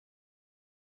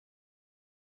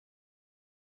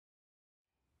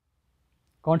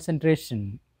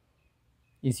Concentration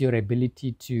is your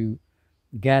ability to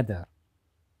gather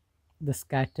the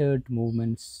scattered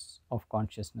movements of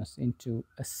consciousness into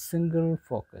a single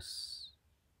focus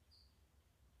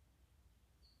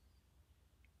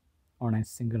on a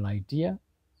single idea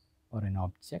or an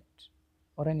object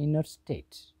or an inner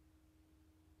state,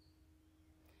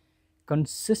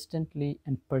 consistently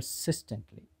and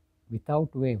persistently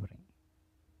without wavering.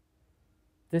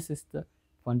 This is the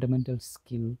fundamental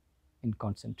skill in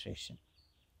concentration.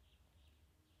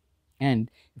 And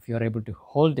if you are able to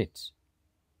hold it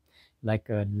like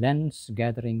a lens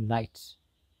gathering light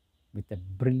with a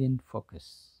brilliant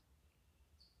focus,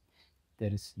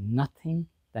 there is nothing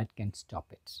that can stop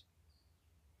it.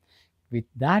 With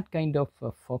that kind of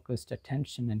focused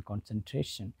attention and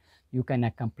concentration, you can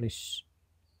accomplish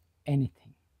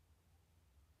anything.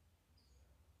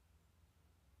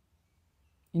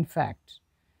 In fact,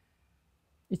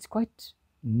 it's quite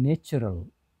natural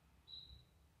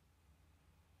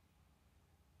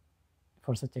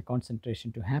for such a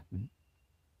concentration to happen.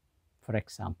 For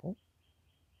example,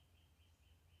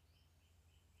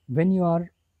 when you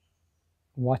are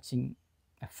watching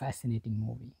a fascinating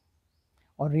movie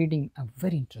or reading a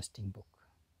very interesting book,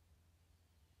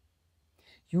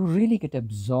 you really get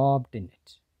absorbed in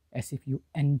it as if you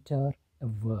enter a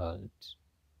world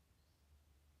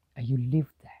and you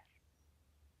live there,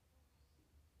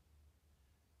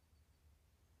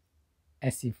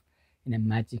 as if in a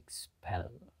magic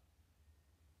spell,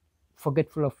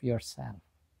 forgetful of yourself.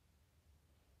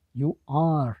 You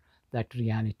are that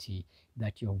reality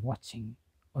that you're watching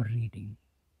or reading,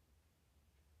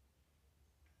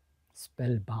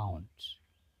 spellbound.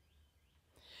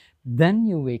 Then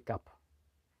you wake up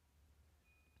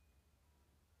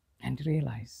and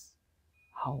realize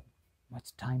how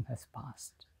much time has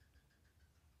passed.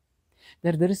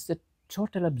 There is a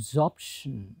total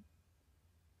absorption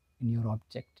in your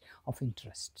object of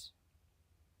interest.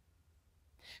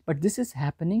 But this is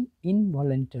happening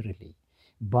involuntarily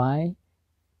by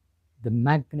the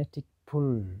magnetic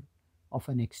pull of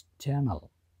an external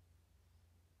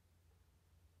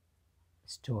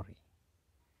story.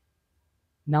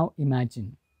 Now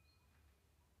imagine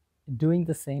doing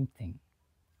the same thing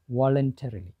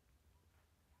voluntarily.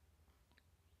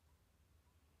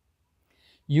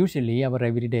 Usually, our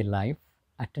everyday life,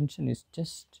 attention is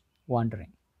just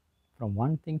wandering from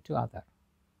one thing to other,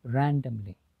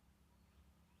 randomly,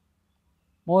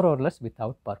 more or less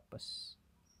without purpose.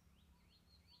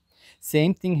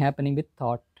 Same thing happening with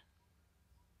thought.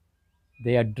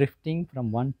 They are drifting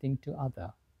from one thing to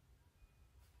other,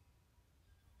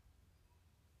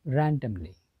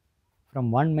 randomly,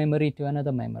 from one memory to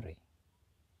another memory,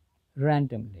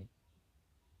 randomly.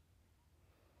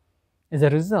 As a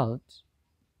result,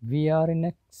 we are in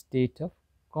a state of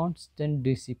constant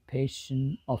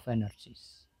dissipation of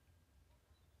energies.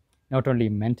 Not only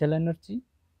mental energy,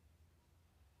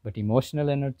 but emotional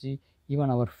energy,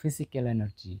 even our physical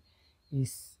energy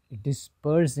is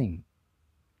dispersing,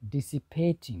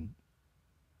 dissipating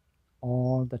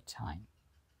all the time.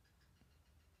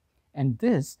 And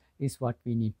this is what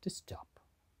we need to stop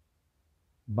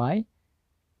by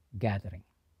gathering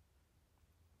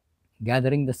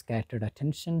the scattered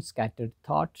attention, scattered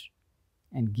thought,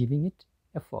 and giving it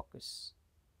a focus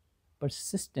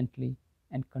persistently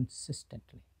and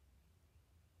consistently.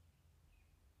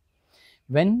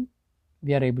 When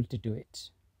we are able to do it,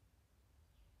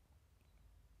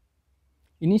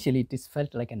 initially it is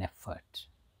felt like an effort,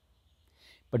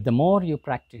 but the more you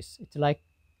practice, it's like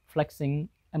flexing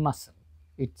a muscle.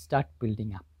 It starts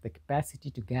building up. The capacity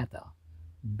to gather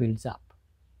builds up,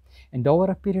 and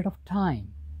over a period of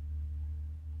time,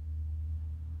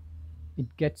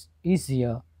 it gets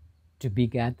easier to be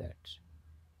gathered.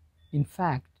 In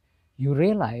fact, you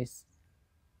realize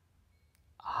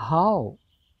how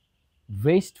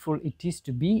wasteful it is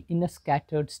to be in a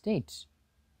scattered state.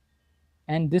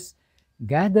 And this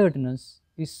gatheredness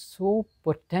is so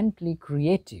potently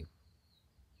creative.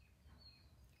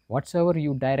 Whatsoever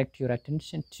you direct your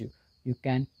attention to, you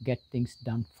can get things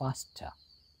done faster,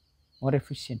 more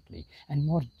efficiently, and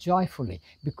more joyfully,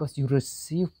 because you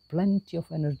receive plenty of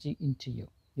energy into you.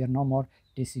 You're no more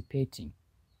dissipating.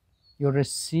 You're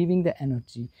receiving the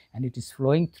energy and it is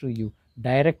flowing through you,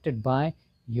 directed by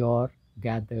your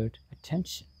gathered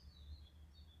attention.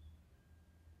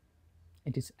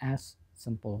 It is as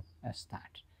simple as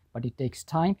that. But it takes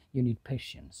time. You need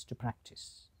patience to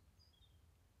practice.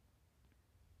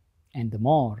 And the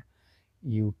more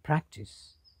you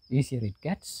practice, easier it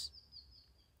gets,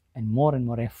 and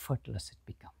more effortless it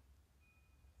becomes.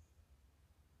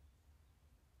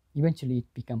 Eventually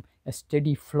it becomes a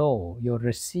steady flow. You're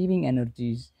receiving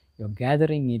energies, You're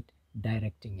gathering it,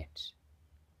 directing it.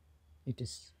 It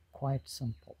is quite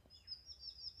simple.